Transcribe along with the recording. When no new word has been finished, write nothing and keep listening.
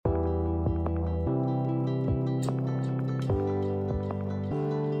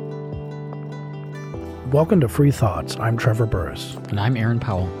Welcome to Free Thoughts. I'm Trevor Burrus. And I'm Aaron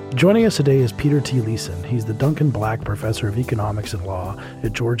Powell. Joining us today is Peter T. Leeson. He's the Duncan Black Professor of Economics and Law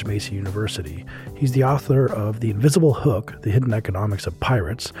at George Mason University. He's the author of The Invisible Hook, The Hidden Economics of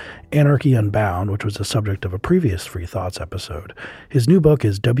Pirates, Anarchy Unbound, which was the subject of a previous Free Thoughts episode. His new book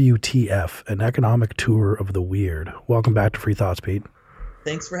is WTF, An Economic Tour of the Weird. Welcome back to Free Thoughts, Pete.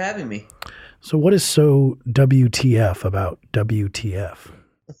 Thanks for having me. So what is so WTF about WTF?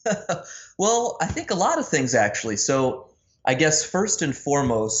 Well, I think a lot of things, actually. So I guess first and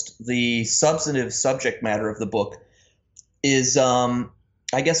foremost, the substantive subject matter of the book is, I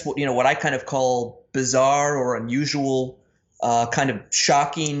guess, what I kind of call bizarre or unusual, kind of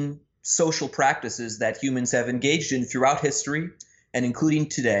shocking social practices that humans have engaged in throughout history and including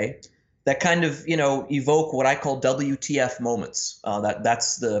today that kind of, evoke what I call WTF moments.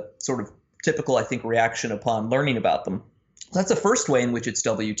 That's the sort of typical, I think, reaction upon learning about them. That's the first way in which it's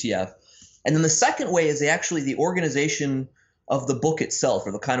WTF. And then the second way is actually the organization of the book itself,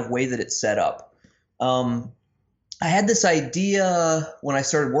 or the kind of way that it's set up. I had this idea when I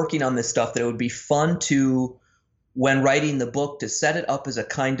started working on this stuff that it would be fun to, when writing the book, to set it up as a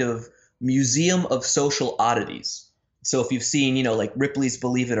kind of museum of social oddities. So if you've seen, like Ripley's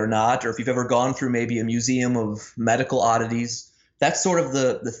Believe It or Not, or if you've ever gone through maybe a museum of medical oddities, that's sort of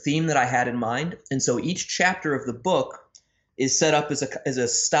the theme that I had in mind. And so each chapter of the book is set up as a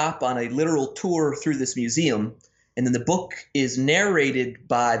stop on a literal tour through this museum. And then the book is narrated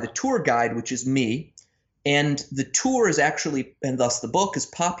by the tour guide, which is me. And the tour is actually, and thus the book, is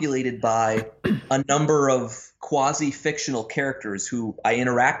populated by a number of quasi-fictional characters who I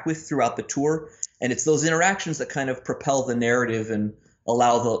interact with throughout the tour. And it's those interactions that kind of propel the narrative and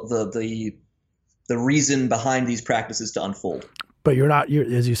allow the reason behind these practices to unfold. But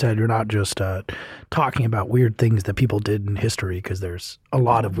as you said, you're not just talking about weird things that people did in history, because there's a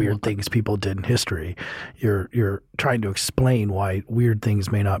lot of weird things people did in history. You're trying to explain why weird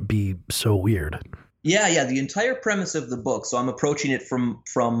things may not be so weird. Yeah. The entire premise of the book, so I'm approaching it from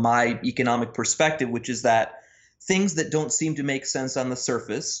my economic perspective, which is that things that don't seem to make sense on the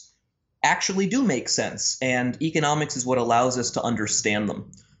surface actually do make sense. And economics is what allows us to understand them.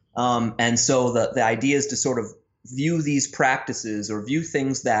 And so the idea is to sort of view these practices or view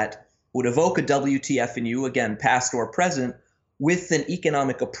things that would evoke a WTF in you, again, past or present, with an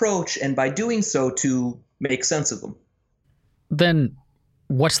economic approach, and by doing so to make sense of them. Then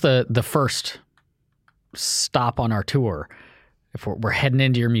what's the first stop on our tour if we're heading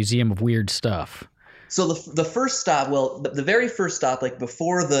into your museum of weird stuff? So the first stop, the very first stop, like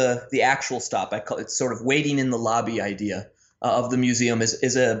before the actual stop, I call it sort of waiting in the lobby idea of the museum,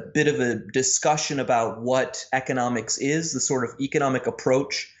 is a bit of a discussion about what economics is, the sort of economic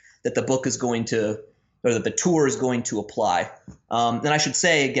approach that the book is going to, or that the tour is going to apply. And I should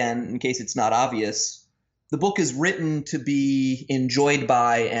say, again, in case it's not obvious, the book is written to be enjoyed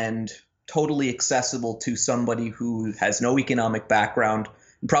by and totally accessible to somebody who has no economic background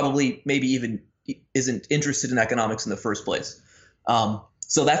and probably maybe even isn't interested in economics in the first place.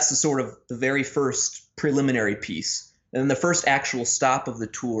 So that's the very first preliminary piece. And then the first actual stop of the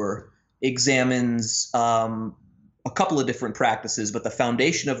tour examines a couple of different practices, but the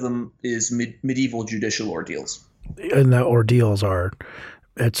foundation of them is medieval judicial ordeals. And the ordeals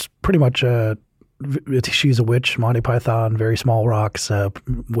it's pretty much She's a Witch, Monty Python, Very Small Rocks,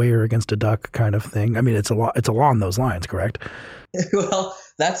 Warrior Against a Duck kind of thing. I mean, it's along those lines, correct? Well,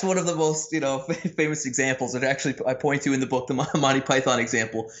 that's one of the most famous examples that actually I point to in the book, the Monty Python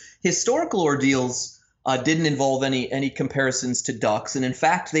example. Historical ordeals didn't involve any comparisons to ducks, and in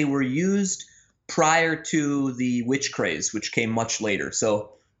fact, they were used prior to the witch craze, which came much later.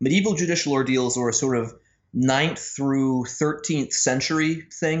 So medieval judicial ordeals were a sort of 9th through 13th century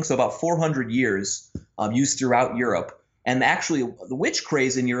thing, so about 400 years, used throughout Europe. And actually, the witch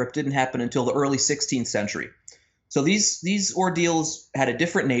craze in Europe didn't happen until the early 16th century. So these ordeals had a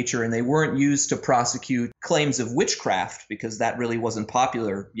different nature, and they weren't used to prosecute claims of witchcraft because that really wasn't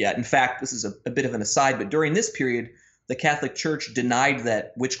popular yet. In fact, this is a bit of an aside, but during this period, the Catholic Church denied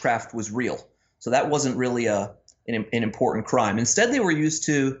that witchcraft was real. So that wasn't really an important crime. Instead, they were used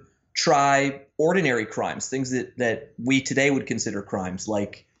to try ordinary crimes, things that we today would consider crimes,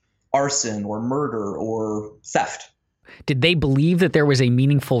 like arson or murder or theft. Did they believe that there was a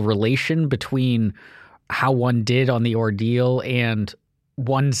meaningful relation between how one did on the ordeal and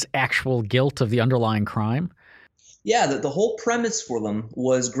one's actual guilt of the underlying crime? Yeah, the whole premise for them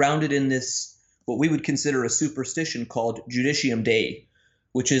was grounded in this, what we would consider a superstition called Judicium Dei,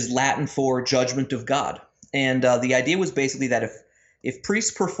 which is Latin for judgment of God. And the idea was basically that if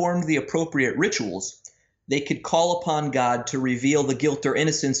priests performed the appropriate rituals, they could call upon God to reveal the guilt or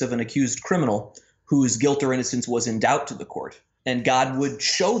innocence of an accused criminal whose guilt or innocence was in doubt to the court. And God would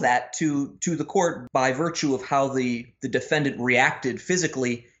show that to the court by virtue of how the defendant reacted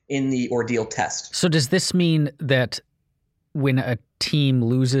physically in the ordeal test. So does this mean that when a team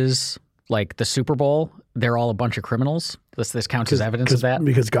loses, like the Super Bowl, they're all a bunch of criminals? This counts as evidence of that?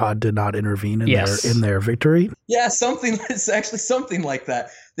 Because God did not intervene in their victory? Yeah, it's actually something like that.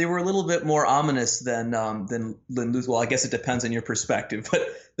 They were a little bit more ominous than losing. Well, I guess it depends on your perspective, but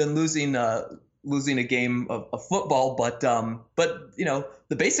than losing a game of football. But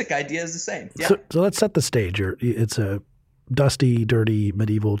the basic idea is the same. Yeah. So let's set the stage. It's a dusty, dirty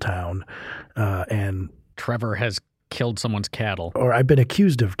medieval town, and Trevor has killed someone's cattle. Or I've been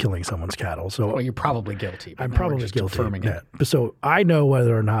accused of killing someone's cattle. So you're probably guilty. I'm probably guilty. Confirming it. So I know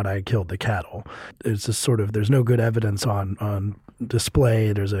whether or not I killed the cattle. It's just there's no good evidence on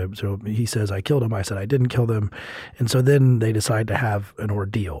display. So he says I killed him. I said I didn't kill them. And so then they decide to have an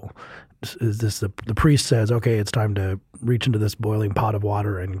ordeal. Is this the priest says, okay, it's time to reach into this boiling pot of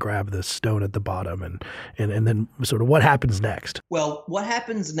water and grab this stone at the bottom, and then sort of what happens next? Well, what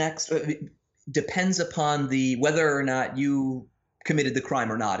happens next depends upon whether or not you committed the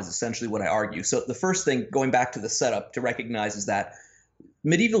crime or not, is essentially what I argue. So the first thing, going back to the setup, to recognize is that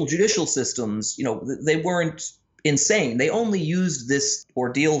medieval judicial systems, they weren't insane. They only used this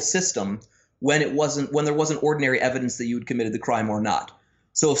ordeal system when there wasn't ordinary evidence that you had committed the crime or not.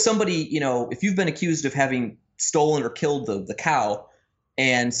 So if somebody, if you've been accused of having stolen or killed the cow,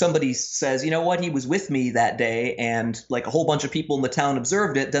 and somebody says, you know what, he was with me that day, and like a whole bunch of people in the town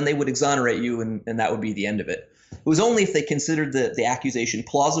observed it, then they would exonerate you, and that would be the end of it. It was only if they considered the accusation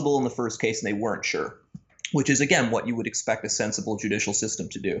plausible in the first case and they weren't sure, which is, again, what you would expect a sensible judicial system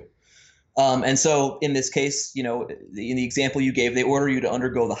to do. And so in this case, in the example you gave, they order you to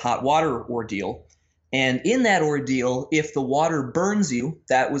undergo the hot water ordeal. And in that ordeal, if the water burns you,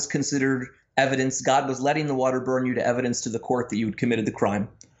 that was considered evidence. God was letting the water burn you to evidence to the court that you had committed the crime.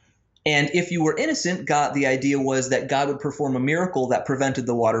 And if you were innocent, the idea was that God would perform a miracle that prevented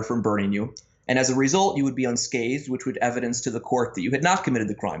the water from burning you. And as a result, you would be unscathed, which would evidence to the court that you had not committed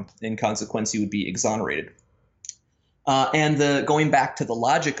the crime. In consequence, you would be exonerated. Going back to the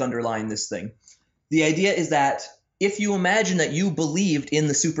logic underlying this thing, the idea is that if you imagine that you believed in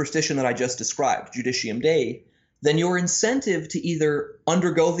the superstition that I just described, Judicium Dei, then your incentive to either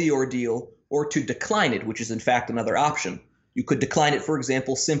undergo the ordeal or to decline it, which is in fact another option. You could decline it, for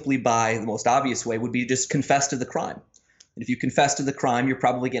example, simply by the most obvious way would be to just confess to the crime. And if you confess to the crime, you're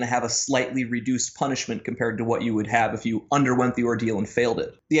probably going to have a slightly reduced punishment compared to what you would have if you underwent the ordeal and failed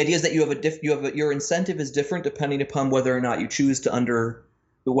it. The idea is that your incentive is different depending upon whether or not you choose to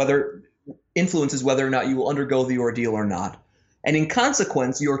influences whether or not you will undergo the ordeal or not. And in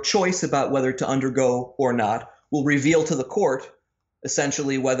consequence, your choice about whether to undergo or not will reveal to the court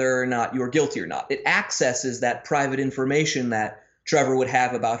essentially whether or not you're guilty or not. It accesses that private information that Trevor would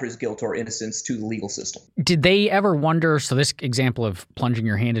have about his guilt or innocence to the legal system. Did they ever wonder, so this example of plunging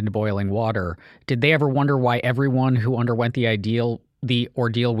your hand into boiling water, did they ever wonder why everyone who underwent the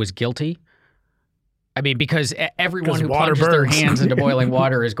ordeal was guilty? I mean, because everyone who plunges their hands into boiling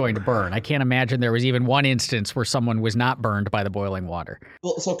water is going to burn. I can't imagine there was even one instance where someone was not burned by the boiling water.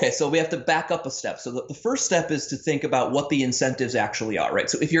 Well, it's okay. So we have to back up a step. So the first step is to think about what the incentives actually are, right?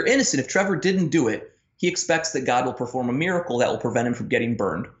 So if you're innocent, if Trevor didn't do it, he expects that God will perform a miracle that will prevent him from getting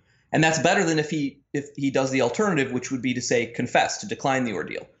burned. And that's better than if he does the alternative, which would be to say confess, to decline the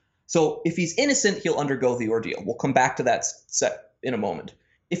ordeal. So if he's innocent, he'll undergo the ordeal. We'll come back to that in a moment.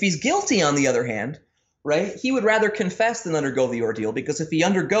 If he's guilty, on the other hand, right, he would rather confess than undergo the ordeal, because if he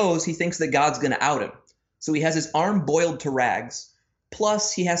undergoes, he thinks that God's going to out him. So he has his arm boiled to rags,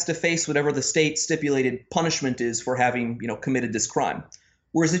 plus he has to face whatever the state stipulated punishment is for having, committed this crime.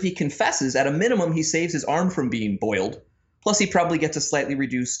 Whereas if he confesses, at a minimum, he saves his arm from being boiled, plus he probably gets a slightly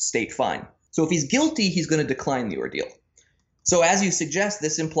reduced state fine. So if he's guilty, he's going to decline the ordeal. So as you suggest,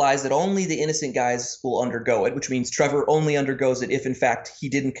 this implies that only the innocent guys will undergo it, which means Trevor only undergoes it if, in fact, he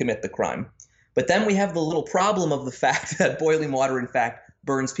didn't commit the crime. But then we have the little problem of the fact that boiling water, in fact,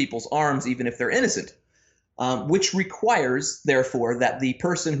 burns people's arms even if they're innocent, which requires, therefore, that the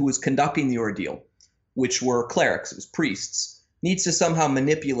person who is conducting the ordeal, which were clerics, it was priests, needs to somehow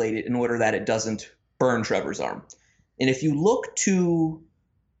manipulate it in order that it doesn't burn Trevor's arm. And if you look to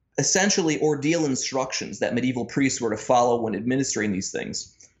essentially ordeal instructions that medieval priests were to follow when administering these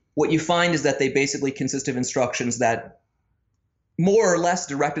things, what you find is that they basically consist of instructions that more or less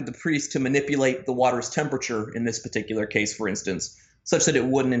directed the priest to manipulate the water's temperature in this particular case, for instance, such that it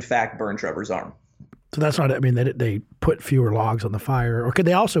wouldn't, in fact, burn Trevor's arm. So that's not, they put fewer logs on the fire. Or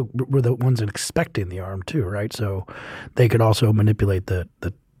they also were the ones inspecting the arm too, right? So they could also manipulate the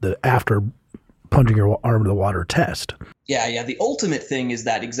after plunging your arm into the water test. Yeah. The ultimate thing is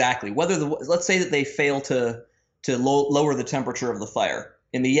that exactly whether let's say that they fail to lower the temperature of the fire.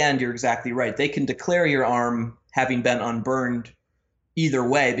 In the end, you're exactly right. They can declare your arm having been unburned either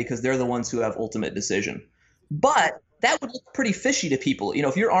way because they're the ones who have ultimate decision. But that would look pretty fishy to people.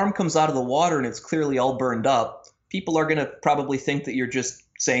 If your arm comes out of the water and it's clearly all burned up, people are going to probably think that you're just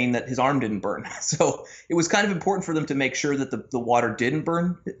saying that his arm didn't burn. So it was kind of important for them to make sure that the water didn't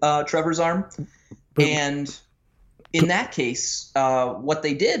burn Trevor's arm. And in that case, what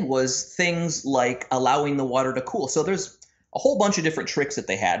they did was things like allowing the water to cool. So there's a whole bunch of different tricks that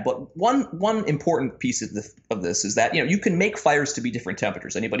they had. But one important piece of this is that, you can make fires to be different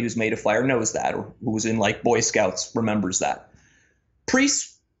temperatures. Anybody who's made a fire knows that, or who was in like Boy Scouts remembers that.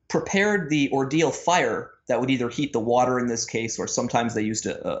 Priests prepared the ordeal fire that would either heat the water in this case, or sometimes they used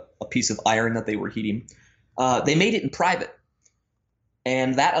a piece of iron that they were heating. They made it in private.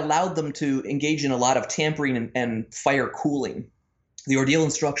 And that allowed them to engage in a lot of tampering and fire cooling. The ordeal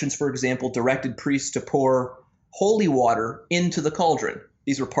instructions, for example, directed priests to pour holy water into the cauldron.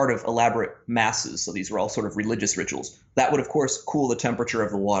 These were part of elaborate masses, so these were all sort of religious rituals. That would, of course, cool the temperature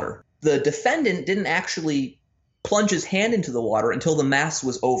of the water. The defendant didn't actually plunge his hand into the water until the mass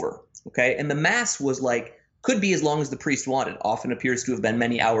was over, okay? And the mass was could be as long as the priest wanted, often appears to have been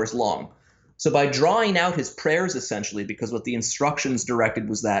many hours long. So by drawing out his prayers, essentially, because what the instructions directed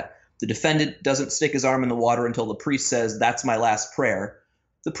was that the defendant doesn't stick his arm in the water until the priest says, "That's my last prayer,"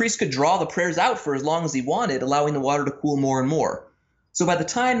 the priest could draw the prayers out for as long as he wanted, allowing the water to cool more and more. So by the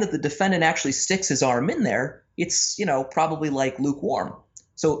time that the defendant actually sticks his arm in there, it's, probably lukewarm.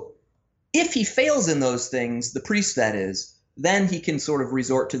 So if he fails in those things, the priest that is, then he can sort of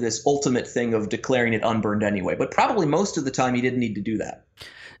resort to this ultimate thing of declaring it unburned anyway. But probably most of the time he didn't need to do that.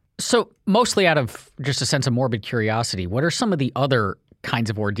 So mostly out of just a sense of morbid curiosity, what are some of the other kinds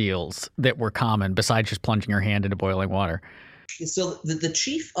of ordeals that were common besides just plunging your hand into boiling water? So the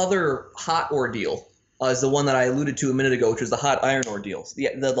chief other hot ordeal is the one that I alluded to a minute ago, which was the hot iron ordeal.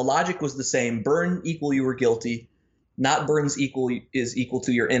 The logic was the same. Burn equal you were guilty. Not burns is equal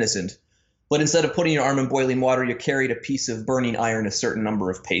to you're innocent. But instead of putting your arm in boiling water, you carried a piece of burning iron a certain number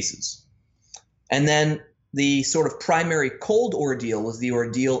of paces. And then the sort of primary cold ordeal was the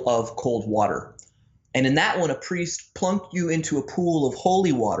ordeal of cold water. And in that one, a priest plunked you into a pool of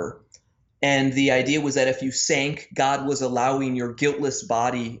holy water. And the idea was that if you sank, God was allowing your guiltless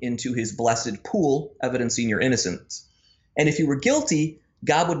body into his blessed pool, evidencing your innocence. And if you were guilty,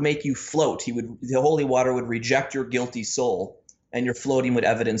 God would make you float. The holy water would reject your guilty soul, and your floating would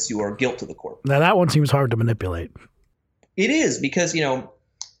evidence your guilt to the court. Now that one seems hard to manipulate. It is, because,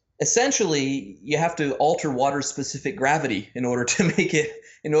 essentially you have to alter water's specific gravity in order to make it,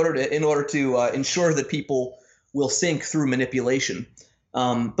 in order to ensure that people will sink through manipulation.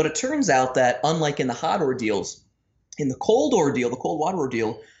 But it turns out that unlike in the hot ordeals, in the cold ordeal, the cold water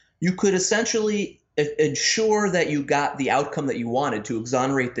ordeal, you could essentially ensure that you got the outcome that you wanted to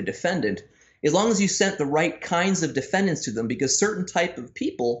exonerate the defendant, as long as you sent the right kinds of defendants to them, because certain type of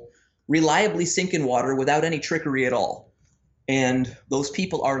people reliably sink in water without any trickery at all. And those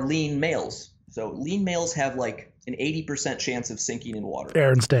people are lean males. So lean males have an 80% chance of sinking in water.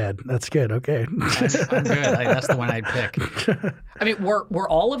 Aaron's dad. That's good. Okay. I'm good. That's the one I'd pick. I mean, were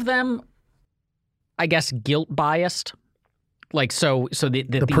all of them, I guess, guilt biased? So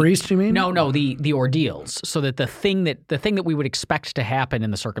the priest, you mean? No, the ordeals. So that the thing that we would expect to happen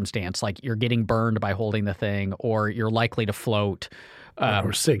in the circumstance, like you're getting burned by holding the thing, or you're likely to float,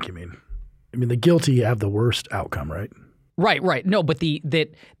 or sink. You mean? I mean, the guilty have the worst outcome, right? Right. No, but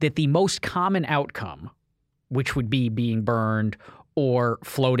the most common outcome, which would be being burned or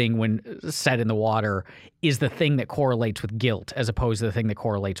floating when set in the water, is the thing that correlates with guilt as opposed to the thing that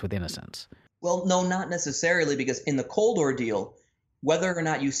correlates with innocence. Well, no, not necessarily, because in the cold ordeal, whether or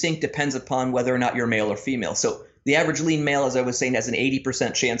not you sink depends upon whether or not you're male or female. So the average lean male, as I was saying, has an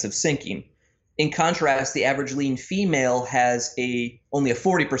 80% chance of sinking. In contrast, the average lean female has only a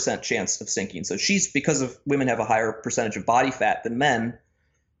 40% chance of sinking. So because of women have a higher percentage of body fat than men,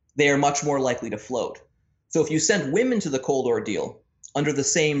 they are much more likely to float. So if you send women to the cold ordeal, under the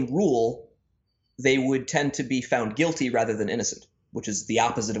same rule, they would tend to be found guilty rather than innocent, which is the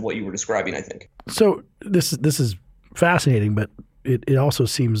opposite of what you were describing, I think. So this is fascinating, but it also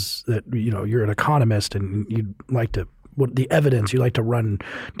seems that, you're an economist and you'd like to, you like to run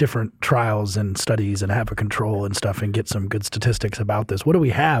different trials and studies and have a control and stuff and get some good statistics about this. What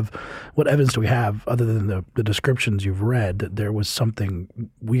evidence do we have other than the descriptions you've read that there was something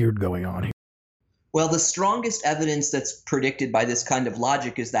weird going on here? Well, the strongest evidence that's predicted by this kind of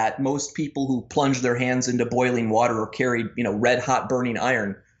logic is that most people who plunged their hands into boiling water or carried, red hot burning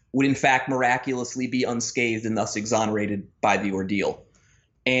iron would in fact miraculously be unscathed and thus exonerated by the ordeal.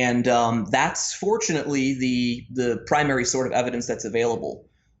 And that's fortunately the primary sort of evidence that's available.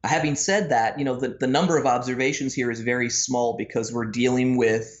 Having said that, the number of observations here is very small because we're dealing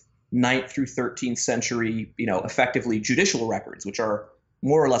with 9th through 13th century, effectively judicial records, which are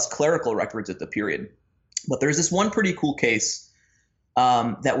more or less clerical records at the period. But there's this one pretty cool case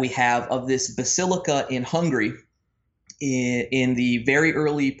that we have of this basilica in Hungary in the very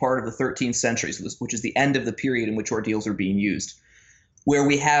early part of the 13th century, which is the end of the period in which ordeals are being used, where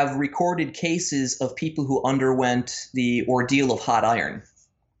we have recorded cases of people who underwent the ordeal of hot iron.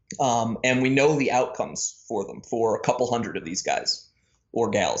 And we know the outcomes for them, for a couple hundred of these guys or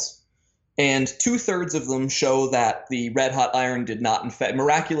gals. And 2/3 of them show that the red hot iron did not, in fact,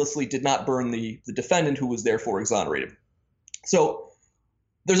 miraculously did not burn the defendant, who was therefore exonerated. So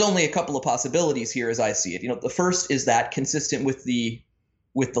there's only a couple of possibilities here as I see it. The first is that, consistent with the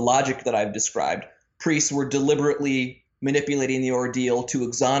logic that I've described, priests were deliberately manipulating the ordeal to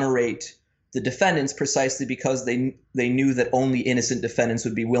exonerate the defendants precisely because they knew that only innocent defendants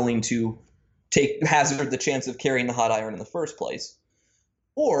would be willing to hazard the chance of carrying the hot iron in the first place.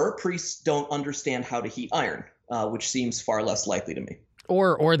 Or priests don't understand how to heat iron, which seems far less likely to me.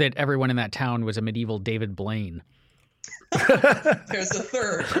 Or that everyone in that town was a medieval David Blaine. There's a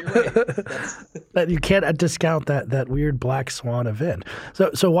third. You're right. That you can't discount that weird black swan event.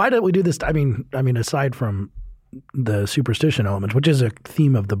 So why did we do this? I mean, aside from the superstition element, which is a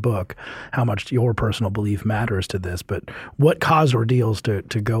theme of the book, how much your personal belief matters to this, but what caused ordeals to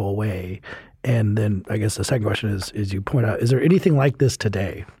go away? And then I guess the second question is you point out, is there anything like this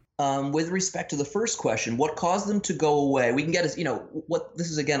today? With respect to the first question, what caused them to go away? We can get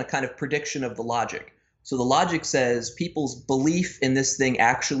this is again a kind of prediction of the logic. So the logic says people's belief in this thing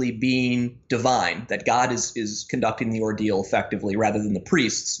actually being divine, that God is conducting the ordeal effectively rather than the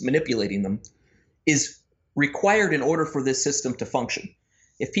priests manipulating them, is required in order for this system to function.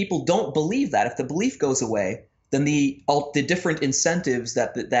 If people don't believe that, if the belief goes away, then the different incentives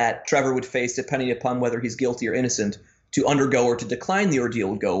that Trevor would face, depending upon whether he's guilty or innocent, to undergo or to decline the ordeal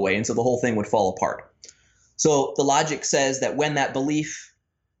would go away, and so the whole thing would fall apart. So the logic says that when that belief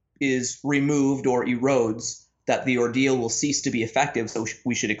is removed or erodes, that the ordeal will cease to be effective, so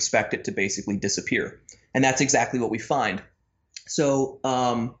we should expect it to basically disappear. And that's exactly what we find. So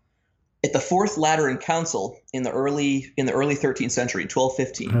at the Fourth Lateran Council in the early 13th century,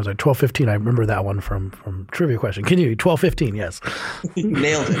 1215. I was like 1215. I remember that one from trivia question. Can you 1215? Yes.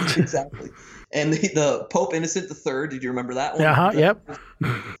 Nailed it. Exactly. And the Pope Innocent III, did you remember that one? Yep.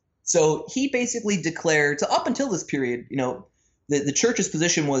 So he basically declared, so up until this period, the church's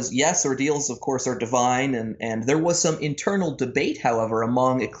position was, yes, ordeals, of course, are divine. And there was some internal debate, however,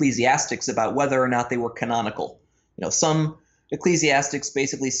 among ecclesiastics about whether or not they were canonical. Some ecclesiastics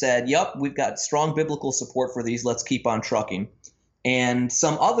basically said, yep, we've got strong biblical support for these. Let's keep on trucking. And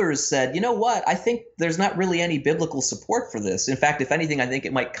some others said, you know what? I think there's not really any biblical support for this. In fact, if anything, I think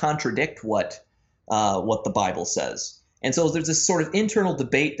it might contradict what the Bible says. And so there's this sort of internal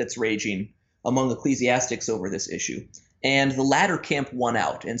debate that's raging among ecclesiastics over this issue. And the latter camp won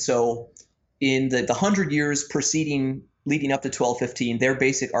out. And so in the 100 years leading up to 1215, their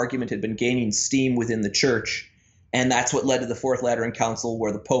basic argument had been gaining steam within the church. And that's what led to the Fourth Lateran Council,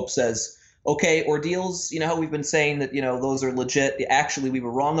 where the Pope says, okay, ordeals, how we've been saying that, those are legit. Actually, we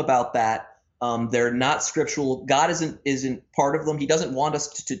were wrong about that. They're not scriptural. God isn't part of them. He doesn't want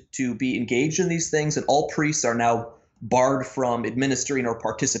us to be engaged in these things. And all priests are now barred from administering or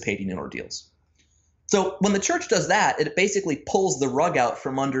participating in ordeals. So when the church does that, it basically pulls the rug out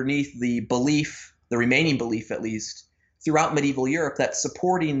from underneath the belief, the remaining belief at least, throughout medieval Europe that's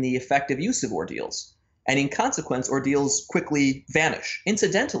supporting the effective use of ordeals. And in consequence, ordeals quickly vanish.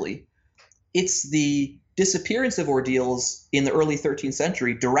 Incidentally, it's the disappearance of ordeals in the early 13th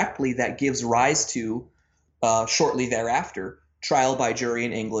century directly that gives rise to, shortly thereafter, trial by jury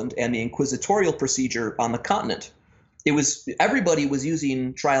in England and the inquisitorial procedure on the continent. Everybody was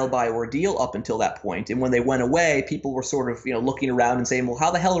using trial by ordeal up until that point. And when they went away, people were sort of looking around and saying, well,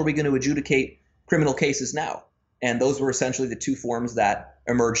 how the hell are we going to adjudicate criminal cases now? And those were essentially the two forms that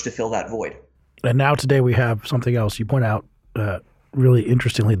emerged to fill that void. And now today we have something else. You point out really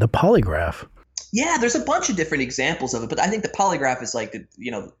interestingly, the polygraph. Yeah, there's a bunch of different examples of it, but I think the polygraph is like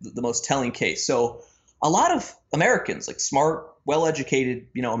the most telling case. So a lot of Americans, like smart, well-educated,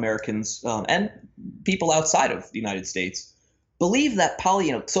 Americans and people outside of the United States, believe that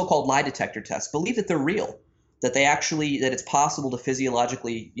so-called lie detector tests, believe that they're real, that that it's possible to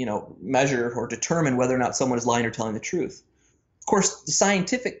physiologically, measure or determine whether or not someone is lying or telling the truth. Of course, the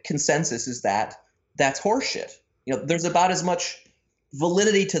scientific consensus is that that's horseshit. There's about as much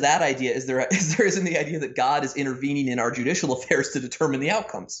validity to that idea is there isn't the idea that God is intervening in our judicial affairs to determine the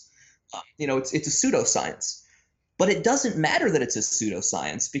outcomes. It's a pseudoscience. But it doesn't matter that it's a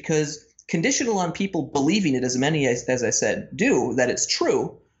pseudoscience, because conditional on people believing it, as many as I said do, that it's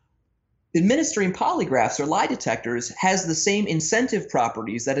true, administering polygraphs or lie detectors has the same incentive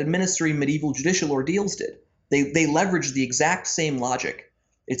properties that administering medieval judicial ordeals did. They leverage the exact same logic.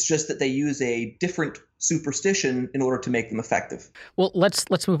 It's just that they use a different superstition in order to make them effective. Well,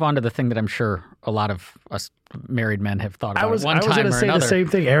 let's move on to the thing that I'm sure a lot of us married men have thought about I was one time going to say another. the same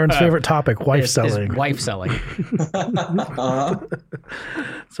thing. Aaron's favorite topic, wife selling. Is wife selling.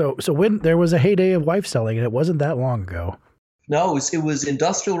 So when there was a heyday of wife selling, and it wasn't that long ago. No, it was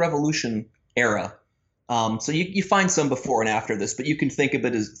Industrial Revolution era. So you find some before and after this, but you can think of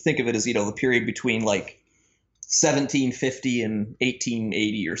it as the period between like 1750 and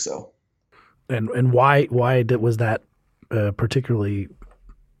 1880 or so. And why was that a particularly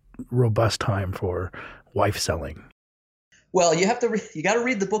robust time for wife selling? Well, you got to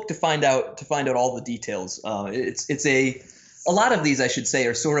read the book to find out all the details. It's a lot of these, I should say,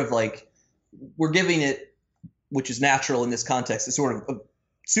 are sort of like, we're giving it, which is natural in this context, a sort of a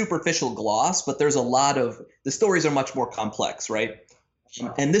superficial gloss, but there's a lot of, the stories are much more complex, right?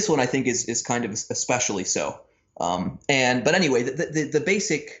 And this one I think is kind of especially so. But anyway, the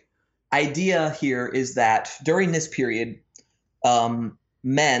basic idea here is that during this period,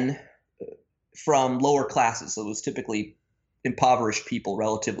 men from lower classes, so it was typically impoverished people,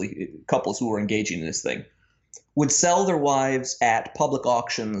 relatively couples who were engaging in this thing, would sell their wives at public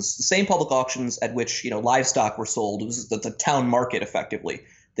auctions, the same public auctions at which livestock were sold. It was the town market, effectively.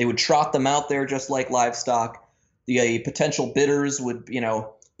 They would trot them out there just like livestock. The potential bidders would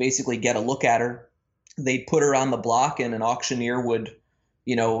basically get a look at her. They'd put her on the block, and an auctioneer would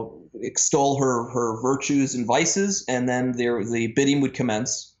extol her virtues and vices, and then the bidding would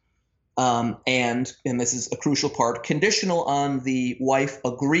commence. And this is a crucial part, conditional on the wife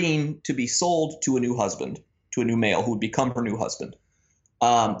agreeing to be sold to a new husband, to a new male who would become her new husband.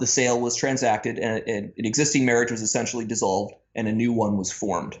 The sale was transacted, and an existing marriage was essentially dissolved, and a new one was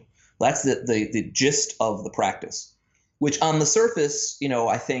formed. That's the gist of the practice, which on the surface,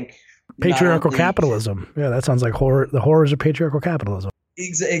 I think, patriarchal capitalism. Yeah, that sounds like the horrors of patriarchal capitalism.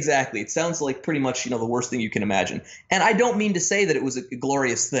 Exactly. It sounds like pretty much the worst thing you can imagine. And I don't mean to say that it was a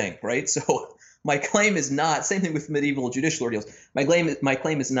glorious thing, right? So my claim is not, same thing with medieval judicial ordeals. My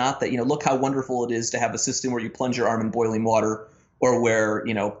claim is not that look how wonderful it is to have a system where you plunge your arm in boiling water, or where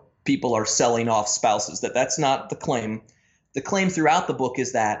people are selling off spouses. That's not the claim. The claim throughout the book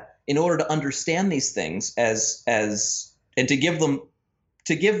is that in order to understand these things and to give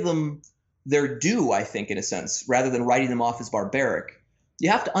them their due, I think, in a sense, rather than writing them off as barbaric, you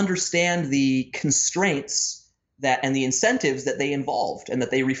have to understand the constraints and the incentives that they involved and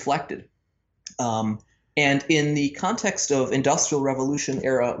that they reflected. And in the context of Industrial Revolution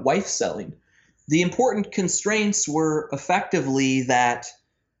era wife selling, the important constraints were effectively that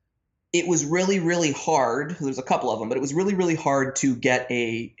it was really, really hard. There's a couple of them, but it was really, really hard to get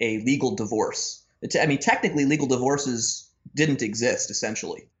a legal divorce. Technically, legal divorces didn't exist,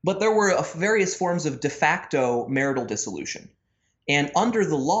 essentially. But there were various forms of de facto marital dissolution. And under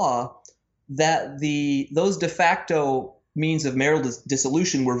the law, those de facto means of marital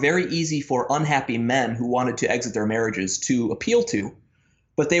dissolution were very easy for unhappy men who wanted to exit their marriages to appeal to,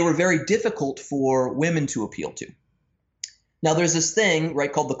 but they were very difficult for women to appeal to. Now, there's this thing,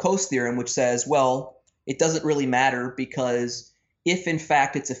 right, called the Coase theorem, which says, well, it doesn't really matter, because if in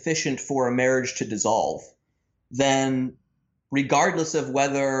fact it's efficient for a marriage to dissolve, then regardless of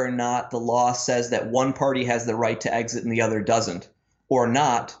whether or not the law says that one party has the right to exit and the other doesn't or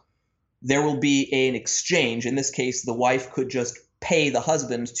not, there will be an exchange. In this case, the wife could just pay the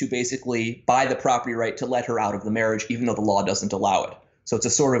husband to basically buy the property right to let her out of the marriage, even though the law doesn't allow it. So it's a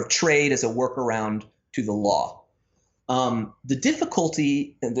sort of trade as a workaround to the law. The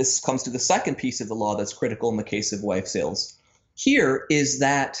difficulty, and this comes to the second piece of the law that's critical in the case of wife sales here, is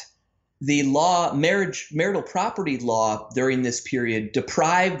that the marital property law during this period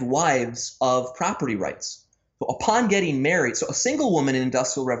deprived wives of property rights. So upon getting married, so a single woman in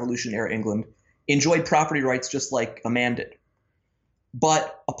Industrial Revolution era England enjoyed property rights just like a man did.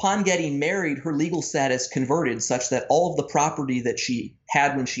 But upon getting married, her legal status converted such that all of the property that she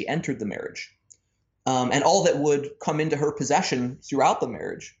had when she entered the marriage, and all that would come into her possession throughout the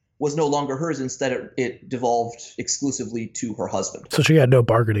marriage, was no longer hers. Instead, it devolved exclusively to her husband. So she had no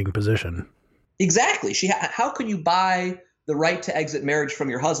bargaining position. Exactly. How can you buy the right to exit marriage from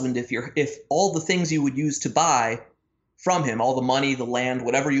your husband if all the things you would use to buy from him, all the money, the land,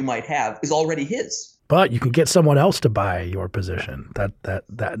 whatever you might have, is already his? But you can get someone else to buy your position.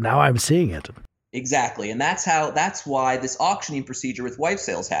 That now I'm seeing it. Exactly. And that's why this auctioning procedure with wife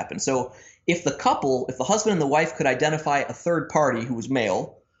sales happened. So if the husband and the wife could identify a third party who was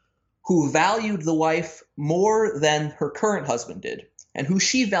male, who valued the wife more than her current husband did, and who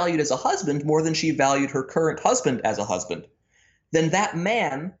she valued as a husband more than she valued her current husband as a husband, then that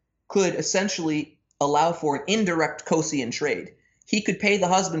man could essentially allow for an indirect Cosean trade. He could pay the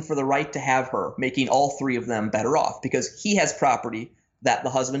husband for the right to have her, making all three of them better off because he has property that the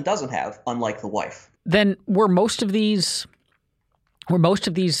husband doesn't have, unlike the wife. Then were most of these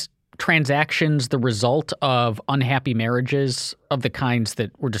transactions the result of unhappy marriages of the kinds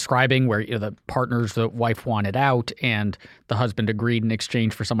that we're describing, where the partners, the wife wanted out and the husband agreed in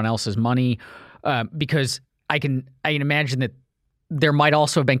exchange for someone else's money? Because I can imagine that there might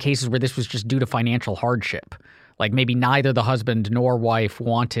also have been cases where this was just due to financial hardship. Like maybe neither the husband nor wife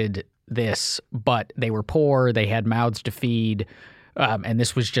wanted this, but they were poor, they had mouths to feed, and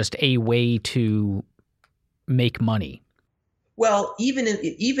this was just a way to make money. Well, even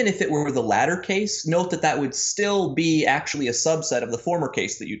if it were the latter case, note that would still be actually a subset of the former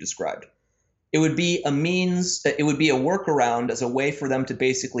case that you described. It would be a means, it would be a workaround as a way for them to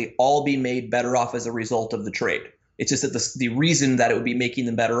basically all be made better off as a result of the trade. It's just that the reason that it would be making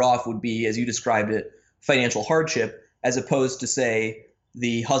them better off would be, as you described it, financial hardship, as opposed to, say,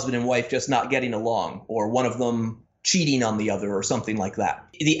 the husband and wife just not getting along or one of them cheating on the other or something like that.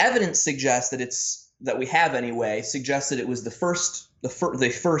 The evidence suggests that we have anyway, suggests that it was the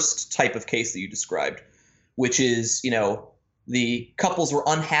first type of case that you described, which is, the couples were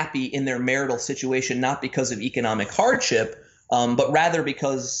unhappy in their marital situation, not because of economic hardship, but rather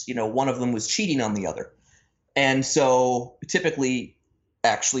because, one of them was cheating on the other. And so typically,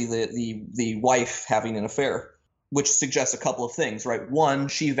 actually, the wife having an affair, which suggests a couple of things, right? One,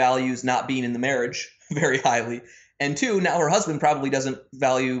 she values not being in the marriage very highly. And two, now her husband probably doesn't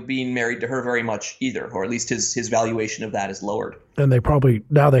value being married to her very much either, or at least his valuation of that is lowered. And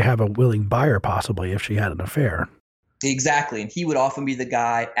now they have a willing buyer possibly if she had an affair. Exactly. And he would often be the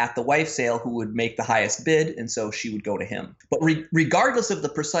guy at the wife sale who would make the highest bid, and so she would go to him. But regardless of the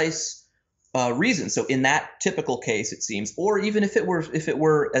precise reason, so in that typical case, it seems, or even if it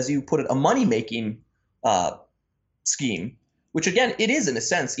were, as you put it, a money-making scheme, which again, it is in a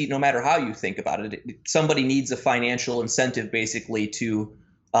sense, no matter how you think about it, somebody needs a financial incentive basically to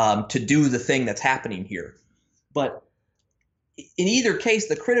do the thing that's happening here. But in either case,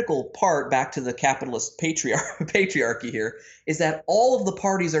 the critical part, back to the capitalist patriarchy here, is that all of the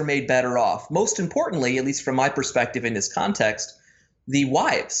parties are made better off. Most importantly, at least from my perspective in this context, the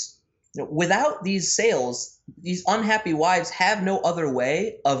wives. Without these sales, these unhappy wives have no other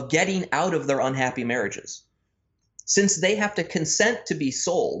way of getting out of their unhappy marriages. Since they have to consent to be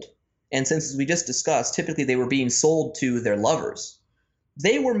sold, and since, as we just discussed, typically they were being sold to their lovers,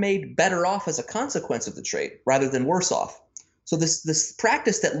 they were made better off as a consequence of the trade rather than worse off. So this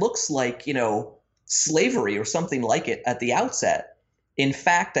practice that looks like, slavery or something like it at the outset, in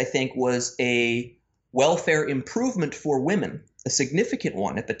fact, I think was a welfare improvement for women, a significant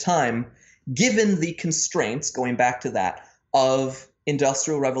one at the time, given the constraints, going back to that, of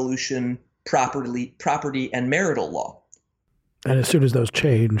Industrial Revolution, property and marital law. And as soon as those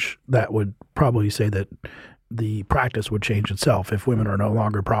change, that would probably say that the practice would change itself if women are no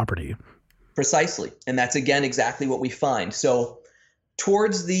longer property. Precisely. And that's, again, exactly what we find. So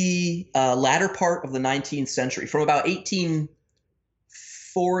towards the latter part of the 19th century, from about from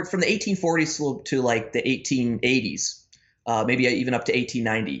the 1840s to like the 1880s, maybe even up to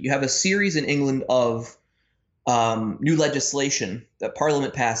 1890, you have a series in England of new legislation that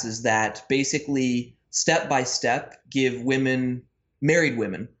Parliament passes that basically step by step give married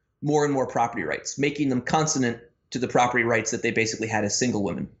women, more and more property rights, making them consonant to the property rights that they basically had as single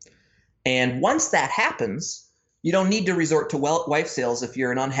women. And once that happens, you don't need to resort to wife sales if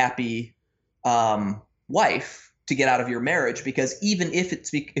you're an unhappy wife to get out of your marriage, because even if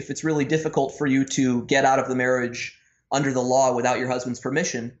it's really difficult for you to get out of the marriage under the law without your husband's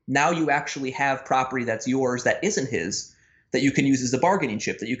permission, now you actually have property that's yours that isn't his, that you can use as a bargaining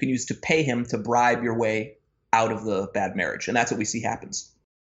chip, that you can use to pay him to bribe your way out of the bad marriage. And that's what we see happens.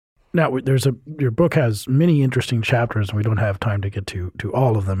 Now, your book has many interesting chapters, and we don't have time to get to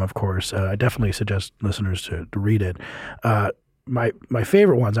all of them, of course. I definitely suggest listeners to read it. My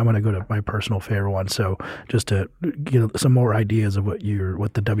favorite ones, I'm going to go to my personal favorite one, so just to get some more ideas of what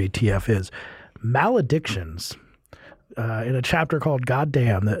the WTF is. Maledictions. In a chapter called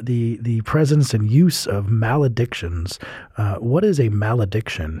Goddamn, the presence and use of maledictions. What is a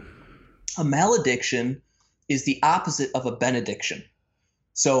malediction? A malediction is the opposite of a benediction.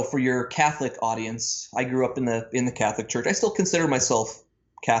 So for your Catholic audience, I grew up in the Catholic Church. I still consider myself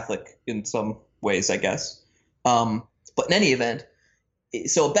Catholic in some ways, I guess. But in any event,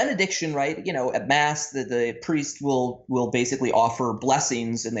 so a benediction, right? At Mass, the priest will basically offer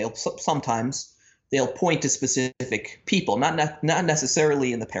blessings, and sometimes they'll point to specific people, not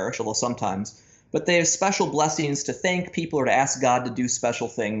necessarily in the parish, although sometimes. But they have special blessings to thank people or to ask God to do special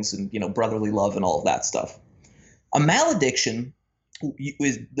things, and brotherly love and all of that stuff. A malediction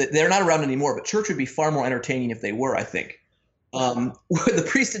they're not around anymore, but church would be far more entertaining if they were, I think. The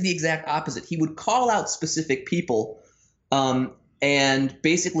priest did the exact opposite. He would call out specific people and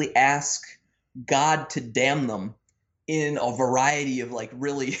basically ask God to damn them in a variety of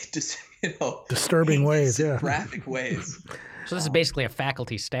really disturbing ways, yeah, graphic ways. So this is basically a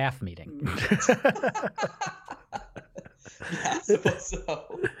faculty staff meeting. Yeah, I suppose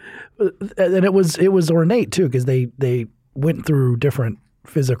so. And it was ornate too, because they went through different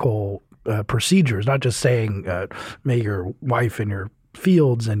physical procedures, not just saying, may your wife and your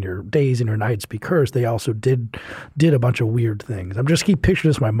fields and your days and your nights be cursed. They also did a bunch of weird things. I'm just keep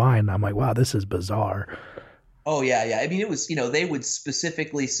picturing this in my mind. And I'm like, wow, this is bizarre. Oh yeah. I mean, it was, they would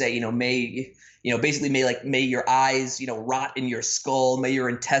specifically say, may your eyes, rot in your skull. May your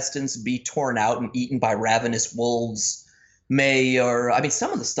intestines be torn out and eaten by ravenous wolves.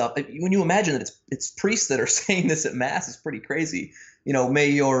 Some of the stuff, when you imagine that it's priests that are saying this at Mass, is pretty crazy. May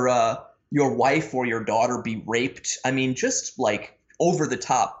your wife or your daughter be raped. I mean, just like over the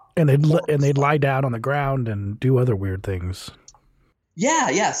top. And they'd lie down on the ground and do other weird things.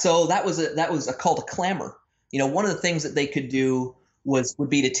 Yeah. So that was a call to clamor. One of the things that they could do would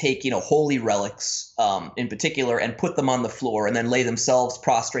be to take, holy relics, in particular, and put them on the floor and then lay themselves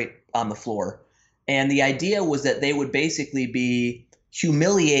prostrate on the floor. And the idea was that they would basically be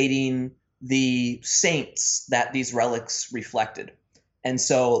humiliating the saints that these relics reflected. And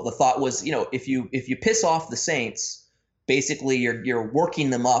so the thought was, if you piss off the saints, basically you're working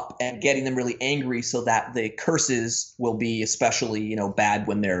them up and getting them really angry so that the curses will be especially, bad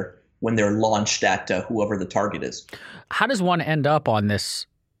when they're launched at whoever the target is. How does one end up on this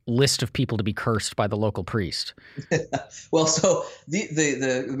list of people to be cursed by the local priest? Well, so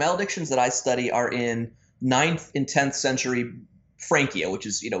the maledictions that I study are in 9th and 10th century Francia, which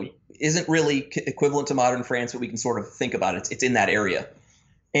is, isn't really equivalent to modern France, but we can sort of think about it. It's in that area.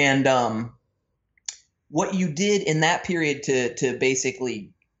 And what you did in that period to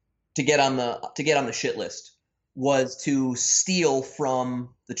basically to get on the shit list was to steal from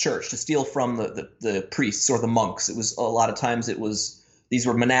the church, to steal from the priests or the monks. It was a lot of times these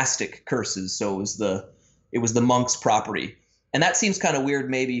were monastic curses, so it was the monk's property. And that seems kind of weird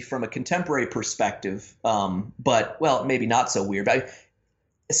maybe from a contemporary perspective, but well, maybe not so weird.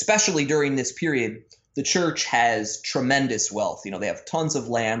 Especially during this period, the church has tremendous wealth. They have tons of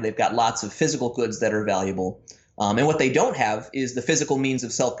land. They've got lots of physical goods that are valuable. And what they don't have is the physical means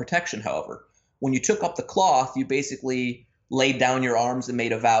of self-protection, however. When you took up the cloth, you basically laid down your arms and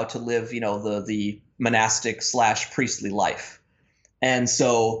made a vow to live, the monastic / priestly life. And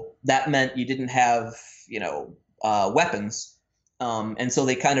so that meant you didn't have, weapons. And so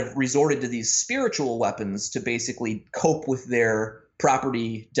they kind of resorted to these spiritual weapons to basically cope with their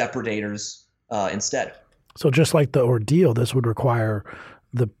property depredators instead. So just like the ordeal, this would require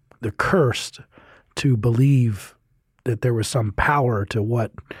the cursed to believe that there was some power to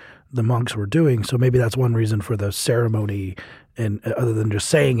what the monks were doing. So maybe that's one reason for the ceremony, and other than just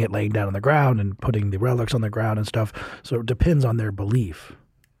saying it, laying down on the ground and putting the relics on the ground and stuff. So it depends on their belief.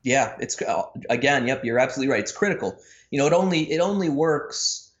 Yeah, it's again, yep, you're absolutely right. It's critical. It only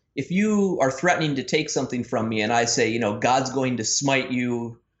works if you are threatening to take something from me and I say, God's going to smite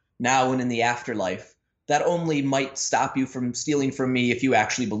you now and in the afterlife. That only might stop you from stealing from me if you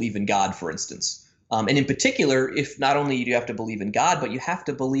actually believe in God, for instance. And in particular, if not only do you have to believe in God, but you have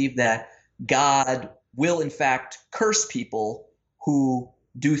to believe that God will in fact curse people who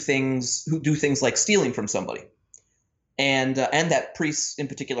do things like stealing from somebody. And that priests in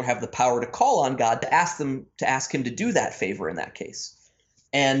particular have the power to call on God to ask him to do that favor in that case.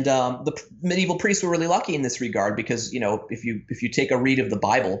 And the medieval priests were really lucky in this regard because, if you take a read of the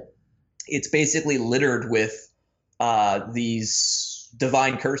Bible, it's basically littered with these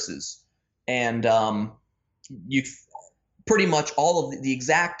divine curses. And you pretty much all of the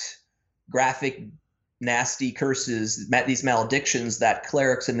exact graphic, nasty curses, these maledictions that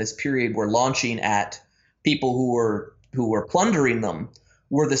clerics in this period were launching at people who were plundering them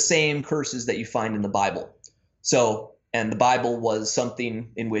were the same curses that you find in the Bible. So, and the Bible was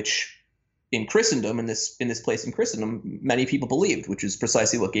something in which in Christendom, in this place in Christendom, many people believed, which is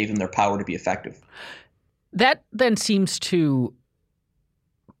precisely what gave them their power to be effective. That then seems to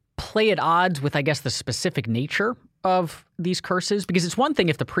play at odds with, I guess, the specific nature of these curses? Because it's one thing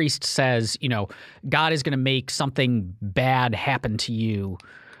if the priest says, God is going to make something bad happen to you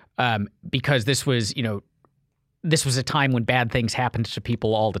because this was a time when bad things happened to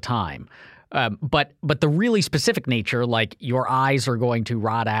people all the time. But the really specific nature, like your eyes are going to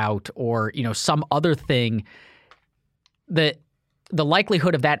rot out or, some other thing, the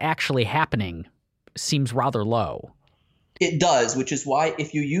likelihood of that actually happening seems rather low. It does, which is why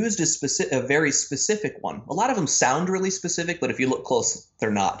if you used a very specific one, a lot of them sound really specific, but if you look close,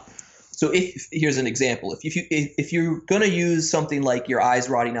 they're not. So here's an example. If you're going to use something like your eyes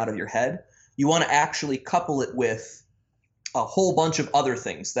rotting out of your head, you want to actually couple it with a whole bunch of other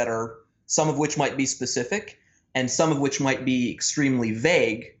things that are, some of which might be specific and some of which might be extremely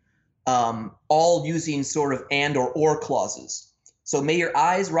vague, all using sort of and or clauses. So may your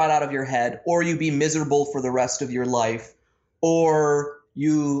eyes rot out of your head, or you be miserable for the rest of your life, or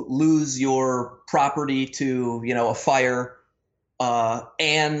you lose your property to, a fire,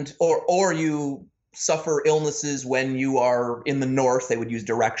 or you suffer illnesses when you are in the north, they would use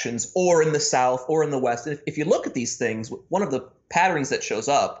directions, or in the south, or in the west. And if you look at these things, one of the patterns that shows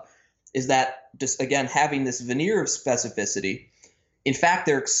up is that, just again, having this veneer of specificity, in fact,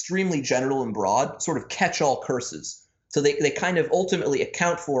 they're extremely general and broad, sort of catch-all curses. So they kind of ultimately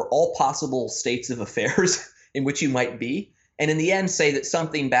account for all possible states of affairs in which you might be, and in the end say that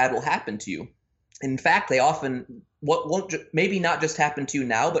something bad will happen to you. In fact, they often won't maybe not just happen to you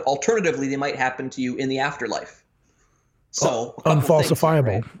now, but alternatively, they might happen to you in the afterlife. So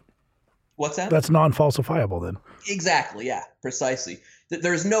unfalsifiable. Right? What's that? That's non-falsifiable then. Exactly. Yeah, precisely.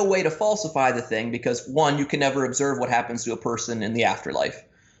 There's no way to falsify the thing because, one, you can never observe what happens to a person in the afterlife.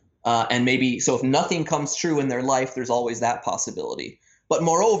 And maybe so if nothing comes true in their life, there's always that possibility. But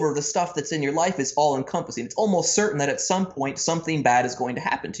moreover, the stuff that's in your life is all encompassing. It's almost certain that at some point something bad is going to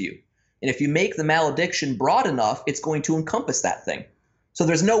happen to you. And if you make the malediction broad enough, it's going to encompass that thing. So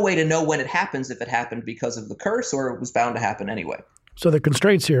there's no way to know when it happens, if it happened because of the curse or it was bound to happen anyway. So the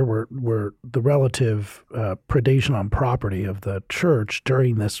constraints here were the relative predation on property of the church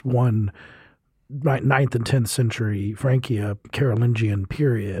during this 9th and 10th century Francia Carolingian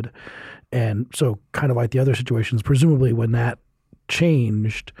period. And so kind of like the other situations, presumably when that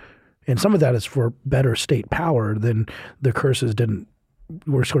changed, and some of that is for better state power, then the curses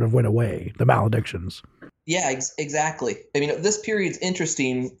sort of went away, the maledictions. Yeah, exactly. I mean, this period's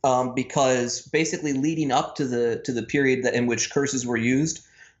interesting because basically leading up to the period in which curses were used,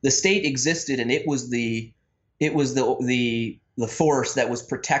 the state existed, and it was the force that was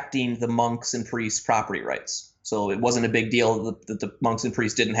protecting the monks and priests' property rights. So it wasn't a big deal that the monks and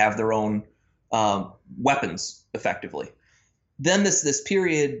priests didn't have their own weapons, effectively. Then this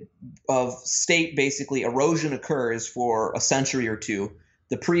period of state basically erosion occurs for a century or two.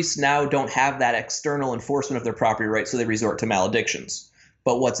 The priests now don't have that external enforcement of their property rights, so they resort to maledictions.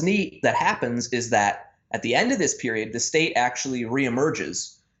 But what's neat that happens is that at the end of this period, the state actually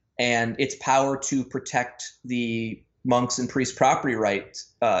reemerges, and its power to protect the monks and priests' property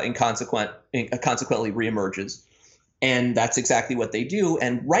rights consequently reemerges. And that's exactly what they do.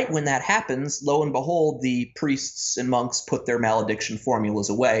 And right when that happens, lo and behold, the priests and monks put their malediction formulas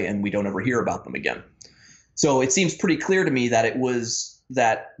away, and we don't ever hear about them again. So it seems pretty clear to me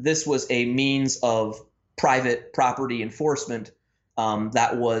that this was a means of private property enforcement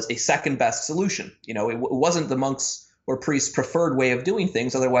that was a second best solution. It wasn't the monks or priests' preferred way of doing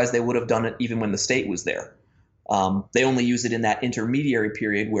things. Otherwise, they would have done it even when the state was there. They only use it in that intermediary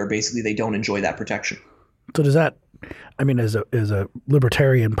period where basically they don't enjoy that protection. So does that, I mean, as a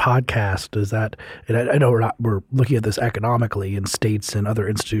libertarian podcast, does that, and I know we're looking at this economically, and states and other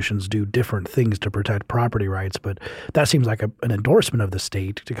institutions do different things to protect property rights, but that seems like an endorsement of the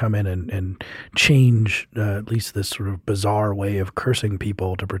state to come in and change at least this sort of bizarre way of cursing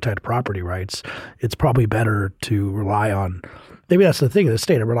people to protect property rights. It's probably better to rely on, maybe that's the thing of the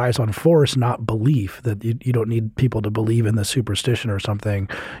state, it relies on force, not belief, that you don't need people to believe in the superstition or something.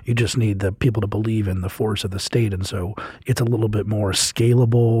 You just need the people to believe in the force of the state. And so it's a little bit more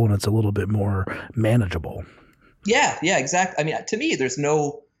scalable and it's a little bit more manageable. Yeah, exactly. I mean, to me,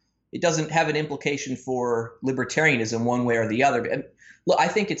 it doesn't have an implication for libertarianism one way or the other. And look, I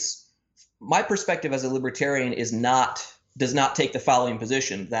think my perspective as a libertarian does not take the following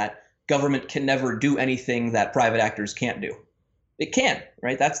position, that government can never do anything that private actors can't do. It can,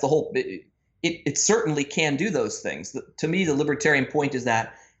 right? That's the whole. It certainly can do those things. To me, the libertarian point is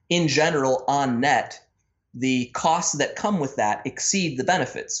that, in general, on net, the costs that come with that exceed the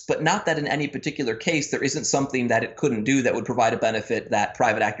benefits, but not that in any particular case there isn't something that it couldn't do that would provide a benefit that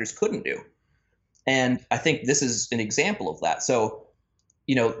private actors couldn't do. And I think this is an example of that. So,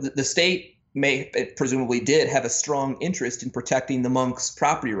 the state presumably did have a strong interest in protecting the monks'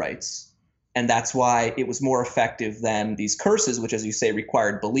 property rights. And that's why it was more effective than these curses, which, as you say,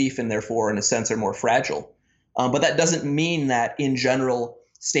 required belief and therefore, in a sense, are more fragile. But that doesn't mean that, in general,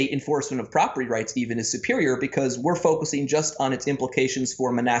 state enforcement of property rights even is superior, because we're focusing just on its implications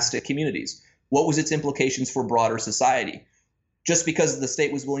for monastic communities. What was its implications for broader society? Just because the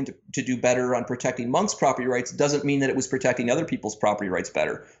state was willing to do better on protecting monks' property rights doesn't mean that it was protecting other people's property rights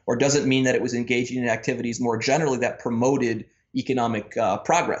better, or doesn't mean that it was engaging in activities more generally that promoted economic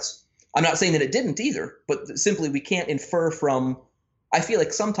progress. I'm not saying that it didn't either, but simply we can't infer from – I feel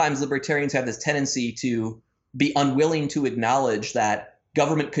like sometimes libertarians have this tendency to be unwilling to acknowledge that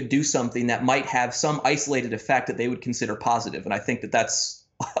government could do something that might have some isolated effect that they would consider positive. And I think that that's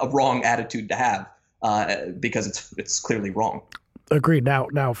a wrong attitude to have because it's clearly wrong. Agreed.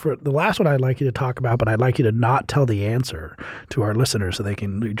 Now, for the last one I'd like you to talk about, but I'd like you to not tell the answer to our listeners so they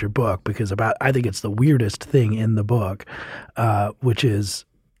can read your book, because I think it's the weirdest thing in the book, which is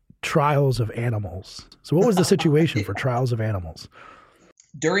trials of animals. So what was the situation for trials of animals?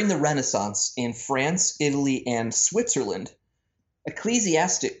 During the Renaissance in France, Italy, and Switzerland,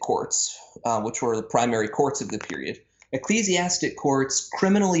 ecclesiastic courts, which were the primary courts of the period, ecclesiastic courts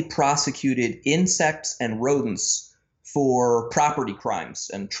criminally prosecuted insects and rodents for property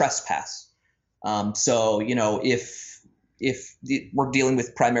crimes and trespass. So, if we're dealing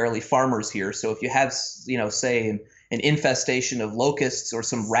with primarily farmers here, so if you have, say an infestation of locusts or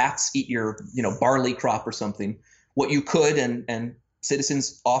some rats eat your, barley crop or something, what you could and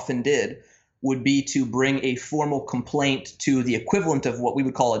citizens often did would be to bring a formal complaint to the equivalent of what we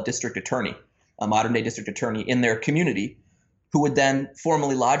would call a district attorney, a modern day district attorney in their community, who would then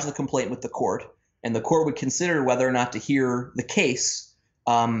formally lodge the complaint with the court. And the court would consider whether or not to hear the case,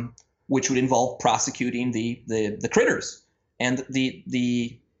 which would involve prosecuting the critters. And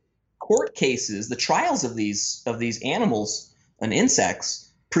the court cases, the trials of these animals and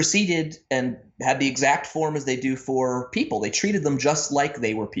insects proceeded and had the exact form as they do for people. They treated them just like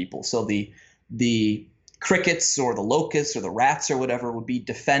they were people. So the crickets or the locusts or the rats or whatever would be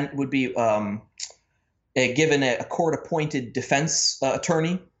given a court-appointed defense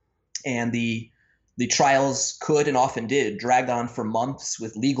attorney, and the trials could and often did drag on for months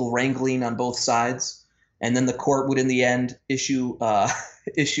with legal wrangling on both sides, and then the court would in the end issue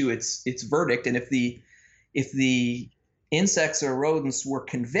its verdict. And if the insects or rodents were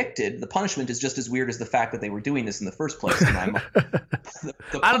convicted, the punishment is just as weird as the fact that they were doing this in the first place. In my mind.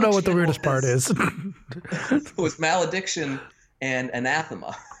 I don't know what the weirdest part is. It was malediction and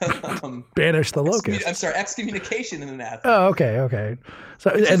anathema. Banish the locust. I'm sorry, excommunication and anathema. Oh, okay.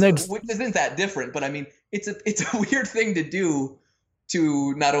 So which isn't that different? But I mean, it's a weird thing to do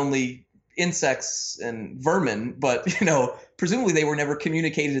to not only insects and vermin, but presumably they were never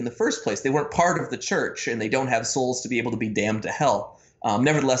communicated in the first place. They weren't part of the church, and they don't have souls to be able to be damned to hell.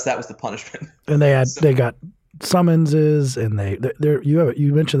 Nevertheless, that was the punishment. And they got summonses, and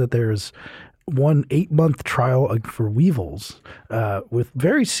you mentioned that there's one 8-month trial for weevils with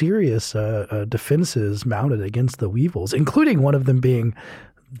very serious defenses mounted against the weevils, including one of them being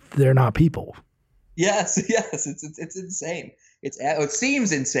they're not people. Yes, it's insane. It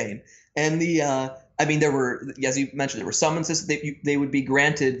seems insane. And there were, as you mentioned, there were summonses. They would be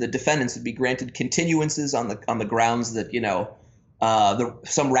granted. The defendants would be granted continuances on the grounds that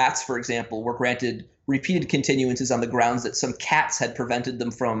some rats, for example, were granted repeated continuances on the grounds that some cats had prevented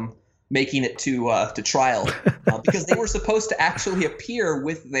them from making it to trial because they were supposed to actually appear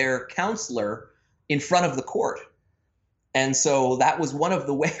with their counselor in front of the court. And so that was one of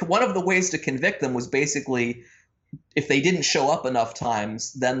the ways to convict them was basically, if they didn't show up enough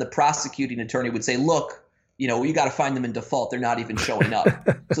times, then the prosecuting attorney would say, look, you got to find them in default. They're not even showing up.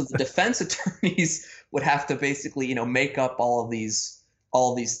 So the defense attorneys would have to basically, make up all of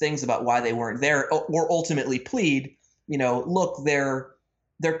these things about why they weren't there, or ultimately plead, look, they're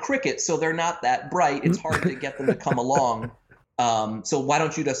crickets, so they're not that bright. It's hard to get them to come along. So why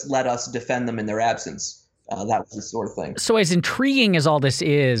don't you just let us defend them in their absence? That was the sort of thing. So as intriguing as all this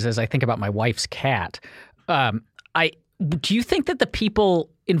is, as I think about my wife's cat, do you think that the people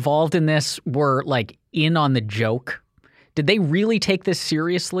involved in this were like in on the joke? Did they really take this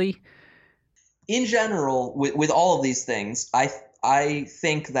seriously? In general, with all of these things, I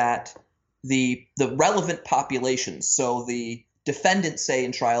think that the relevant populations, so the defendants, say,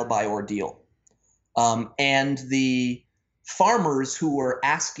 in trial by ordeal, and the farmers who were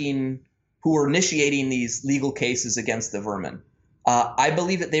initiating these legal cases against the vermin, I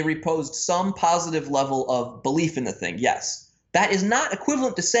believe that they reposed some positive level of belief in the thing. Yes, that is not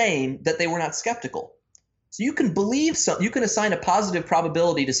equivalent to saying that they were not skeptical. So you can you can assign a positive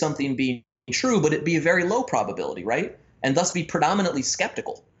probability to something being true, but it be a very low probability, right? And thus be predominantly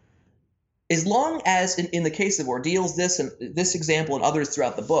skeptical. As long as, in the case of ordeals, this example and others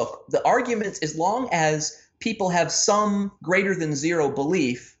throughout the book, the arguments, as long as people have some greater than zero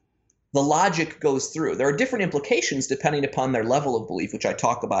belief, the logic goes through. There are different implications depending upon their level of belief, which I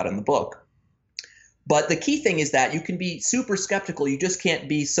talk about in the book. But the key thing is that you can be super skeptical. You just can't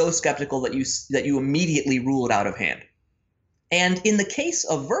be so skeptical that you immediately rule it out of hand. And in the case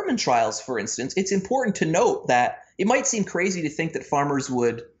of vermin trials, for instance, it's important to note that it might seem crazy to think that farmers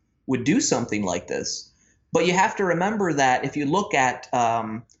would do something like this. But you have to remember that if you look at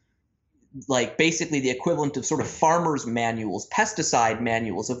like basically the equivalent of sort of farmers' manuals, pesticide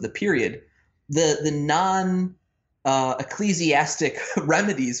manuals of the period, the non-ecclesiastic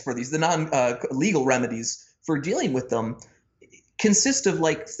remedies for these, the non-legal remedies for dealing with them consist of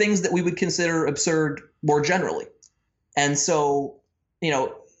like things that we would consider absurd more generally. And so,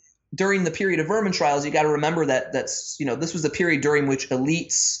 during the period of vermin trials, you got to remember that this was the period during which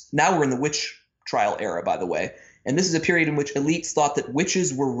elites, now we're in the witch trial era, by the way, and this is a period in which elites thought that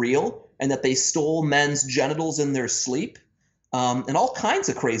witches were real and that they stole men's genitals in their sleep, and all kinds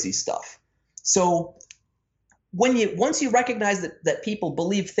of crazy stuff. So once you recognize that people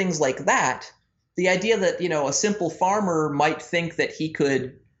believe things like that, the idea that, a simple farmer might think that he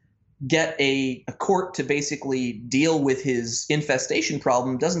could get a court to basically deal with his infestation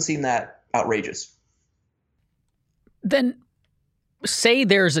problem doesn't seem that outrageous. Then say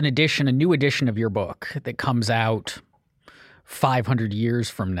there's a new edition of your book that comes out 500 years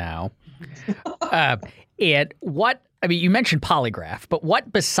from now. And you mentioned polygraph, but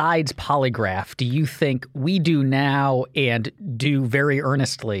what besides polygraph do you think we do now and do very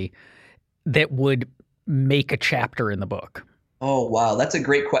earnestly that would make a chapter in the book? Oh, wow. That's a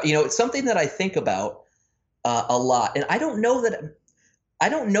great question. It's something that I think about a lot, and I don't know that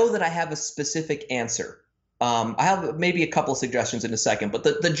I have a specific answer. I have maybe a couple of suggestions in a second, but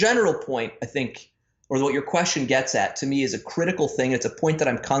the general point, I think, or what your question gets at, to me is a critical thing. It's a point that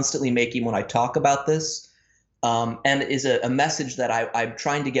I'm constantly making when I talk about this, and is a message that I'm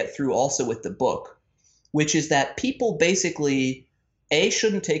trying to get through also with the book, which is that people basically, A,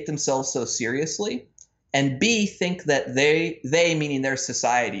 shouldn't take themselves so seriously, and B, think that they meaning their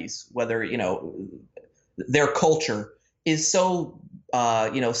societies, whether, their culture is so,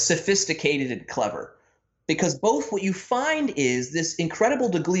 sophisticated and clever. Because both what you find is this incredible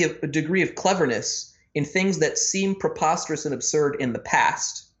degree of cleverness in things that seem preposterous and absurd in the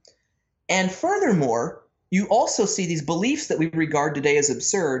past. And furthermore, you also see these beliefs that we regard today as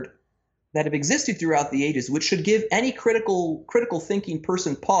absurd that have existed throughout the ages, which should give any critical thinking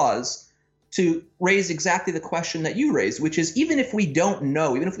person pause to raise exactly the question that you raised, which is, even if we don't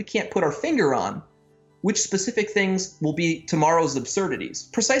know, even if we can't put our finger on which specific things will be tomorrow's absurdities,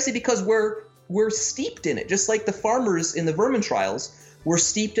 precisely because we're steeped in it, just like the farmers in the vermin trials were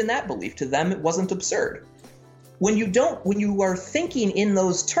steeped in that belief. To them, it wasn't absurd. When you are thinking in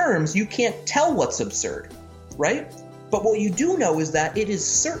those terms, you can't tell what's absurd, right? But what you do know is that it is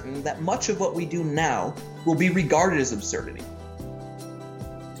certain that much of what we do now will be regarded as absurdity.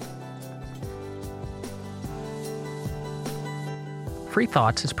 Free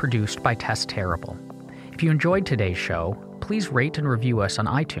Thoughts is produced by Tess Terrible. If you enjoyed today's show, please rate and review us on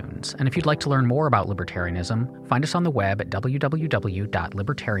iTunes. And if you'd like to learn more about libertarianism, find us on the web at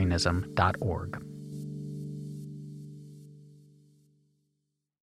www.libertarianism.org.